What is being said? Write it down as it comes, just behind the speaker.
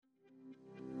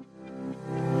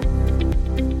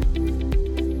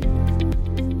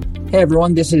Hey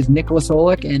everyone, this is Nicholas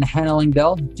Olick and Hannah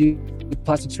Langdell,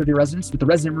 plastic surgery residents with the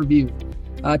Resident Review.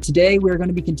 Today we're going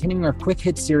to be continuing our quick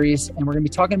hit series, and we're going to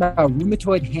be talking about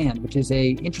rheumatoid hand, which is a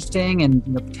interesting and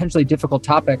potentially difficult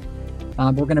topic.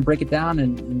 We're going to break it down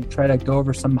and try to go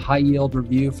over some high yield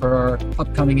review for our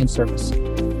upcoming in-service.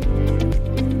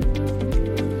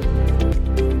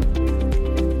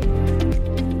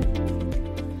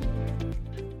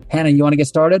 Hannah, you want to get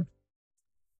started?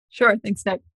 Sure. Thanks,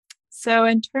 Nick. So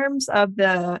in terms of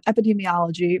the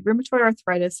epidemiology, rheumatoid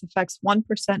arthritis affects 1%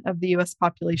 of the U.S.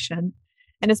 population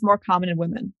and is more common in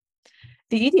women.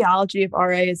 The etiology of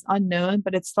RA is unknown,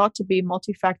 but it's thought to be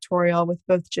multifactorial with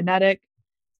both genetic,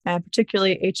 and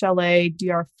particularly HLA,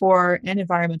 DR4, and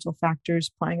environmental factors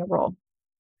playing a role.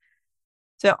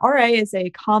 So RA is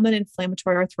a common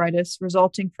inflammatory arthritis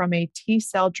resulting from a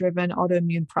T-cell-driven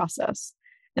autoimmune process.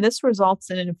 And this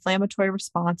results in an inflammatory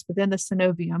response within the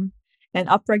synovium and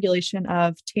upregulation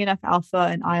of TNF-alpha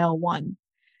and IL-1.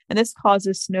 And this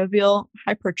causes synovial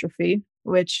hypertrophy,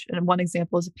 which in one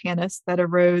example is a pannus that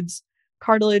erodes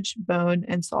cartilage, bone,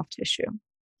 and soft tissue.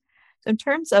 So in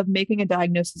terms of making a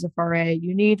diagnosis of RA,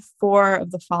 you need 4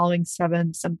 of the following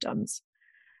 7 symptoms: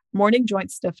 morning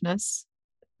joint stiffness,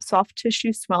 soft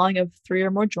tissue swelling of 3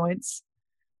 or more joints,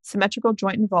 symmetrical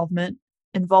joint involvement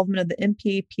of the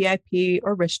MP, PIP,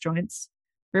 or wrist joints,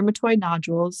 rheumatoid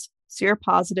nodules,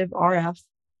 seropositive RF,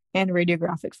 and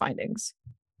radiographic findings.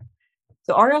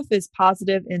 So RF is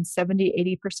positive in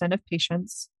 70-80% of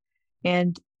patients,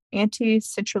 and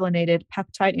anti-citrullonated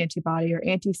peptide antibody, or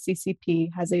anti-CCP,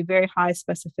 has a very high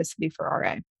specificity for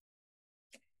RA.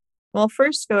 We'll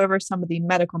first go over some of the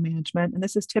medical management, and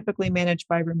this is typically managed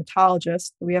by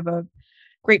rheumatologists. We have a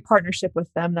great partnership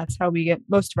with them. That's how we get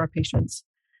most of our patients.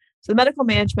 So the medical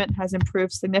management has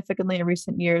improved significantly in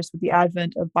recent years with the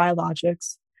advent of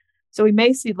biologics. So we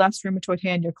may see less rheumatoid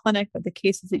hand in your clinic, but the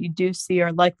cases that you do see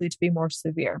are likely to be more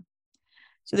severe.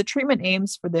 So the treatment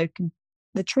aims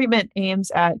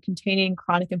at containing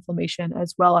chronic inflammation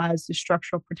as well as the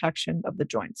structural protection of the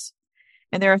joints.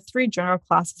 And there are 3 general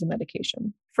classes of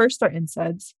medication. First are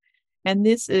NSAIDs, and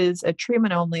this is a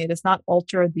treatment only. It does not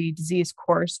alter the disease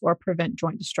course or prevent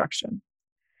joint destruction.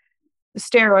 The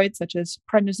steroids, such as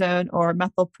prednisone or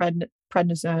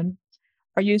methylprednisolone,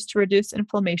 are used to reduce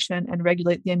inflammation and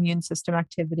regulate the immune system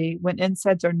activity when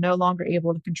NSAIDs are no longer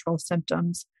able to control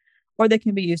symptoms, or they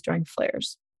can be used during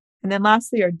flares. And then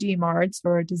lastly are DMARDs,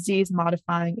 or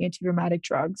disease-modifying antirheumatic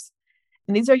drugs.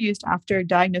 And these are used after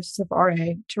diagnosis of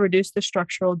RA to reduce the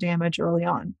structural damage early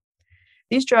on.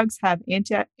 These drugs have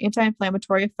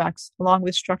anti-inflammatory effects along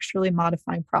with structurally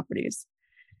modifying properties.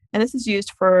 And this is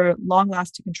used for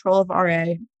long-lasting control of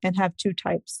RA and have 2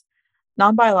 types: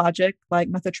 non-biologic, like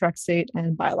methotrexate,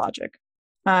 and biologic.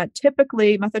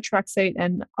 Typically, methotrexate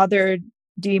and other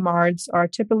DMARDs are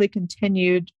typically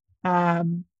continued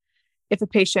if a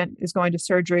patient is going to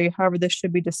surgery. However, this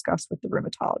should be discussed with the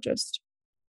rheumatologist.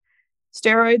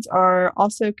 Steroids are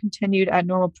also continued at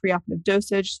normal preoperative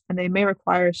dosage, and they may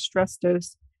require a stress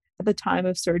dose at the time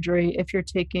of surgery if you're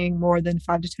taking more than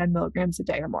 5 to 10 milligrams a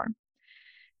day or more.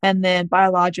 And then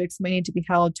biologics may need to be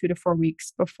held 2 to 4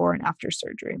 weeks before and after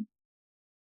surgery.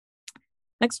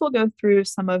 Next, we'll go through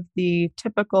some of the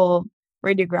typical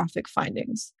radiographic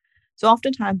findings. So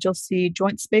oftentimes you'll see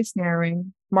joint space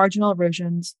narrowing, marginal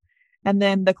erosions, and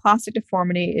then the classic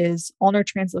deformity is ulnar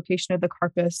translocation of the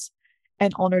carpus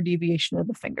and ulnar deviation of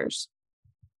the fingers.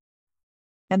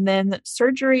 And then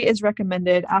surgery is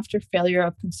recommended after failure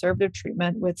of conservative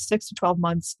treatment with 6 to 12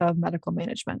 months of medical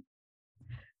management.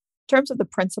 In terms of the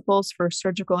principles for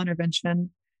surgical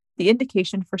intervention, the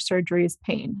indication for surgery is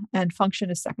pain, and function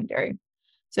is secondary.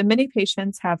 So many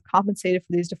patients have compensated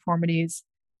for these deformities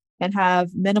and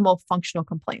have minimal functional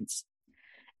complaints.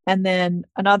 And then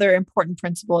another important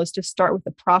principle is to start with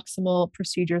the proximal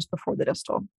procedures before the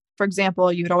distal. For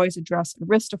example, you would always address a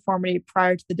wrist deformity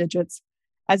prior to the digits,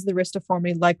 as the wrist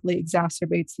deformity likely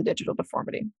exacerbates the digital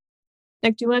deformity.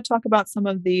 Nick, do you want to talk about some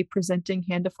of the presenting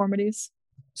hand deformities?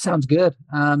 Sounds good.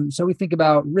 So we think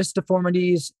about wrist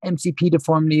deformities, MCP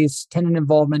deformities, tendon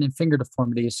involvement, and finger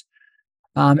deformities.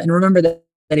 And remember that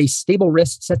a stable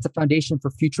wrist sets the foundation for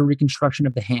future reconstruction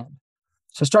of the hand.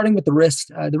 So starting with the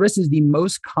wrist is the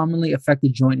most commonly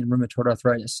affected joint in rheumatoid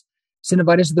arthritis.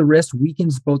 Synovitis of the wrist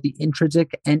weakens both the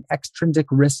intrinsic and extrinsic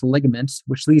wrist ligaments,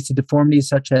 which leads to deformities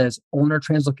such as ulnar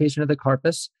translocation of the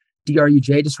carpus,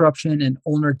 DRUJ disruption, and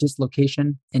ulnar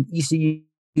dislocation, and ECU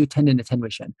tendon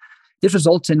attenuation. This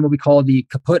results in what we call the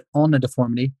caput ulna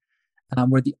deformity,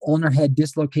 where the ulnar head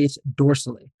dislocates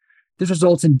dorsally. This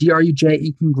results in DRUJ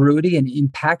incongruity and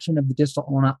impaction of the distal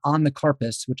ulna on the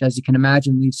carpus, which, as you can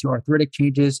imagine, leads to arthritic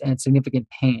changes and significant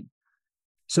pain.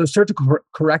 So surgical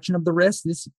correction of the wrist,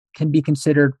 this can be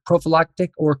considered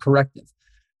prophylactic or corrective.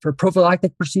 For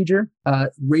prophylactic procedure,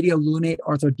 radiolunate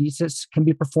arthrodesis can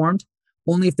be performed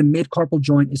only if the midcarpal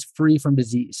joint is free from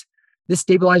disease. This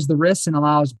stabilizes the wrist and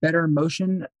allows better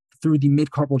motion through the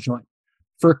midcarpal joint.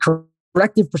 For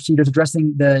corrective procedures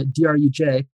addressing the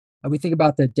DRUJ, we think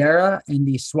about the Dara and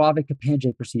the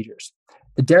Suave-Capanje procedures.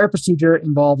 The Dara procedure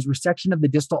involves resection of the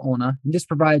distal ulna, and this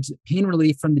provides pain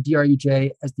relief from the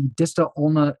DRUJ as the distal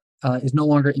ulna is no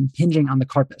longer impinging on the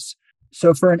carpus.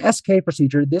 So for an SK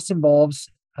procedure, this involves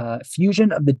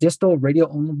fusion of the distal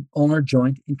radial ulnar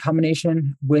joint in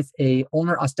combination with a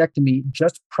ulnar ostectomy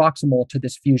just proximal to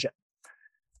this fusion.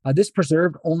 This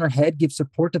preserved ulnar head gives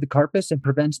support to the carpus and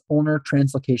prevents ulnar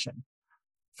translocation.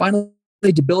 Finally,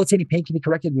 debilitating pain can be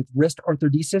corrected with wrist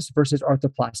arthrodesis versus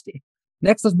arthroplasty.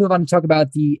 Next, let's move on to talk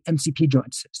about the MCP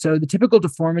joints. So the typical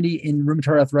deformity in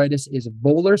rheumatoid arthritis is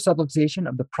volar subluxation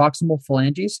of the proximal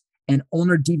phalanges and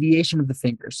ulnar deviation of the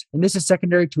fingers. And this is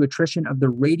secondary to attrition of the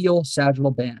radial sagittal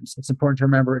bands. It's important to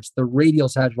remember it's the radial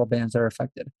sagittal bands that are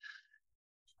affected.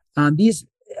 These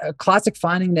classic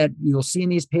finding that you'll see in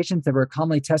these patients that we're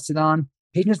commonly tested on,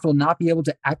 patients will not be able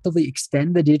to actively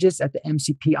extend the digits at the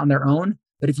MCP on their own,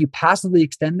 but if you passively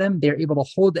extend them, they're able to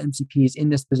hold the MCPs in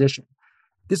this position.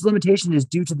 This limitation is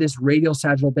due to this radial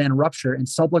sagittal band rupture and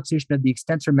subluxation of the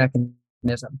extensor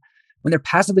mechanism. When they're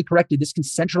passively corrected, this can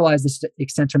centralize this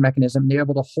extensor mechanism, and they're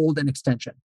able to hold an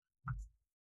extension.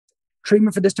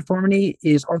 Treatment for this deformity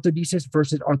is arthrodesis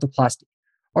versus arthroplasty.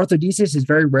 Arthrodesis is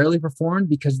very rarely performed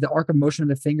because the arc of motion of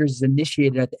the fingers is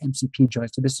initiated at the MCP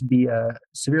joint. So this would be a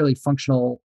severely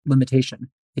functional limitation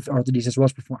if arthrodesis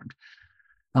was performed.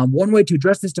 One way to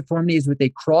address this deformity is with a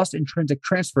cross-intrinsic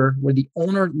transfer where the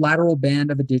ulnar lateral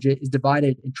band of a digit is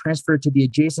divided and transferred to the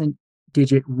adjacent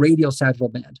digit radial sagittal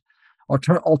band.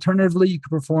 Alternatively, you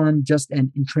could perform just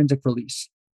an intrinsic release.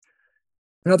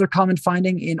 Another common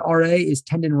finding in RA is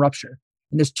tendon rupture.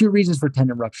 And there's two reasons for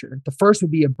tendon rupture. The first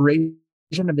would be abrasion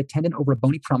of the tendon over a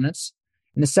bony prominence.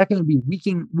 And the second would be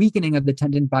weakening of the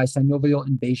tendon by synovial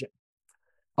invasion.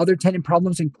 Other tendon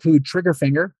problems include trigger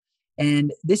finger,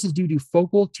 and this is due to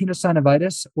focal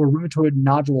tenosynovitis or rheumatoid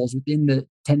nodules within the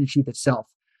tendon sheath itself.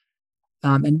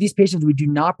 And these patients, we do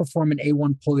not perform an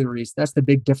A1 polyurese. That's the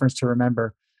big difference to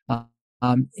remember.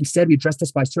 Instead, we address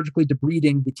this by surgically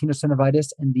debriding the tenosynovitis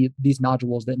and these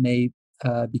nodules that may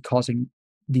be causing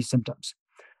these symptoms.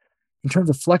 In terms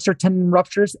of flexor tendon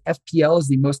ruptures, FPL is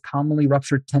the most commonly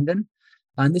ruptured tendon.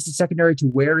 And this is secondary to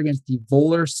wear against the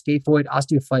volar scaphoid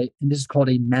osteophyte, and this is called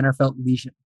a Mannerfeld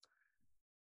lesion.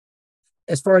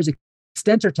 As far as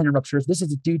extensor tendon ruptures, this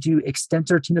is due to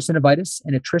extensor tenosynovitis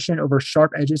and attrition over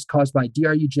sharp edges caused by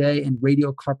DRUJ and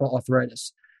radiocarpal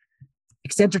arthritis.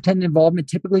 Extensor tendon involvement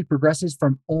typically progresses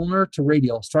from ulnar to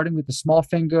radial, starting with the small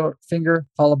finger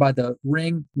followed by the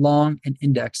ring, long, and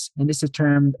index. And this is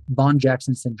termed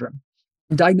Vaughan-Jackson syndrome.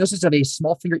 The diagnosis of a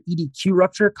small finger EDQ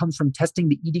rupture comes from testing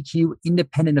the EDQ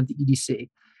independent of the EDC.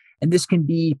 And this can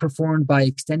be performed by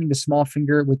extending the small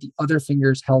finger with the other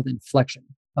fingers held in flexion.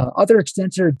 Other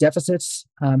extensor deficits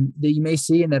that you may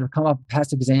see and that have come up in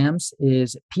past exams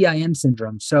is PIN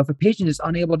syndrome. So if a patient is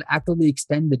unable to actively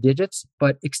extend the digits,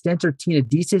 but extensor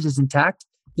tenodesis is intact,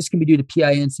 this can be due to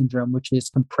PIN syndrome, which is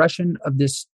compression of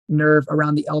this nerve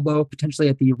around the elbow, potentially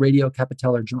at the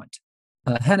radiocapitellar joint.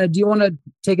 Hannah, do you want to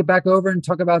take it back over and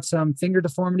talk about some finger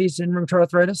deformities in rheumatoid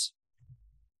arthritis?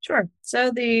 Sure.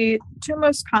 So the two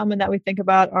most common that we think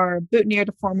about are boutonniere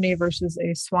deformity versus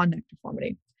a swan neck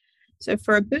deformity. So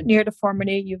for a boutonniere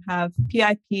deformity, you have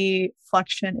PIP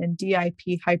flexion and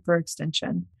DIP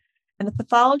hyperextension. And the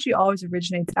pathology always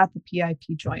originates at the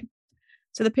PIP joint.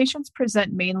 So the patients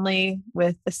present mainly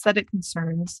with aesthetic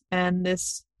concerns, and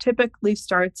this typically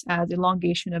starts as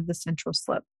elongation of the central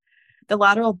slip. The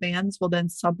lateral bands will then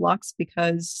sublux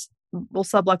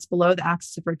below the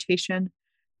axis of rotation,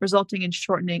 resulting in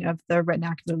shortening of the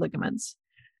retinacular ligaments.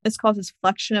 This causes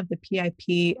flexion of the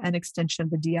PIP and extension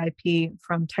of the DIP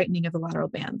from tightening of the lateral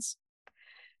bands.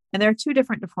 And there are two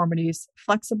different deformities,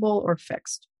 flexible or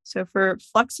fixed. So for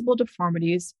flexible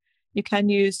deformities, you can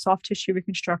use soft tissue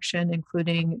reconstruction,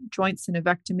 including joint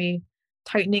synovectomy,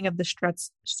 tightening of the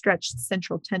stretched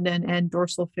central tendon, and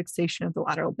dorsal fixation of the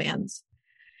lateral bands.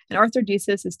 And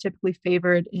arthrodesis is typically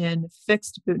favored in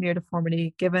fixed boutonniere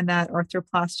deformity, given that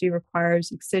arthroplasty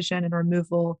requires excision and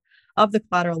removal of the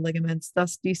collateral ligaments,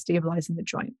 thus destabilizing the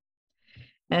joint.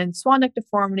 And swan neck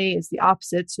deformity is the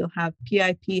opposite, so you'll have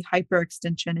PIP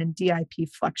hyperextension and DIP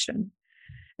flexion.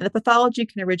 And the pathology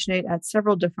can originate at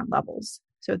several different levels.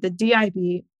 So at the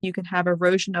DIP, you can have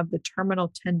erosion of the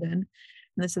terminal tendon,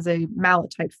 and this is a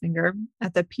mallet type finger.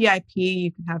 At the PIP,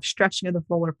 you can have stretching of the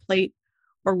volar plate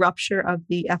or rupture of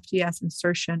the FDS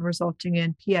insertion, resulting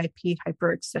in PIP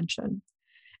hyperextension.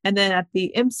 And then at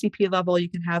the MCP level, you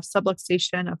can have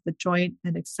subluxation of the joint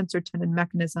and extensor tendon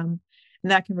mechanism,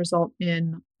 and that can result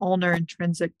in ulnar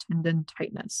intrinsic tendon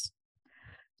tightness.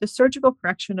 The surgical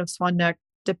correction of swan neck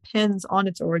depends on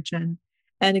its origin,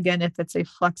 and again, if it's a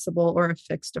flexible or a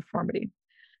fixed deformity.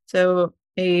 So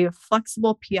a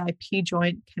flexible PIP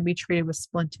joint can be treated with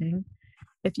splinting.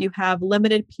 If you have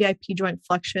limited PIP joint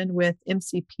flexion with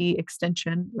MCP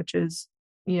extension, which is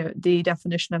the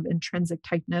definition of intrinsic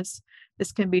tightness,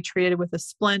 this can be treated with a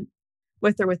splint,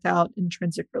 with or without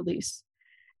intrinsic release.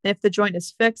 And if the joint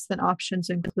is fixed, then options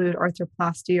include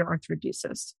arthroplasty or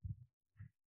arthrodesis.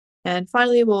 And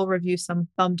finally, we'll review some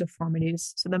thumb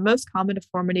deformities. So the most common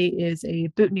deformity is a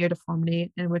boutonniere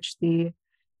deformity, in which the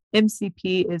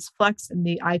MCP is flexed and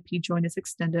the IP joint is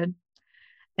extended.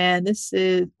 And this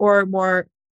is, or more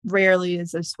rarely,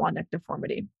 is a swan neck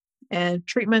deformity. And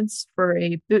treatments for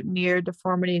a boutonniere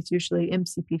deformity is usually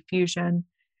MCP fusion.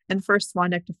 And for swan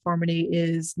neck deformity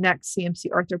is neck CMC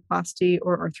arthroplasty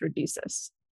or arthrodesis.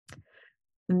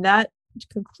 And that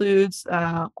concludes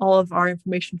all of our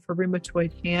information for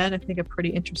rheumatoid hand. I think a pretty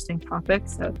interesting topic.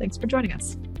 So thanks for joining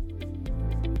us.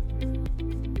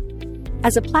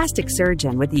 As a plastic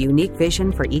surgeon with a unique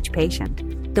vision for each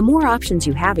patient, the more options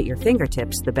you have at your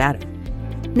fingertips, the better.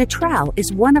 Natrel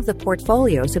is one of the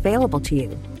portfolios available to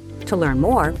you. To learn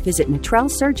more, visit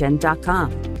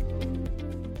natrelsurgeon.com.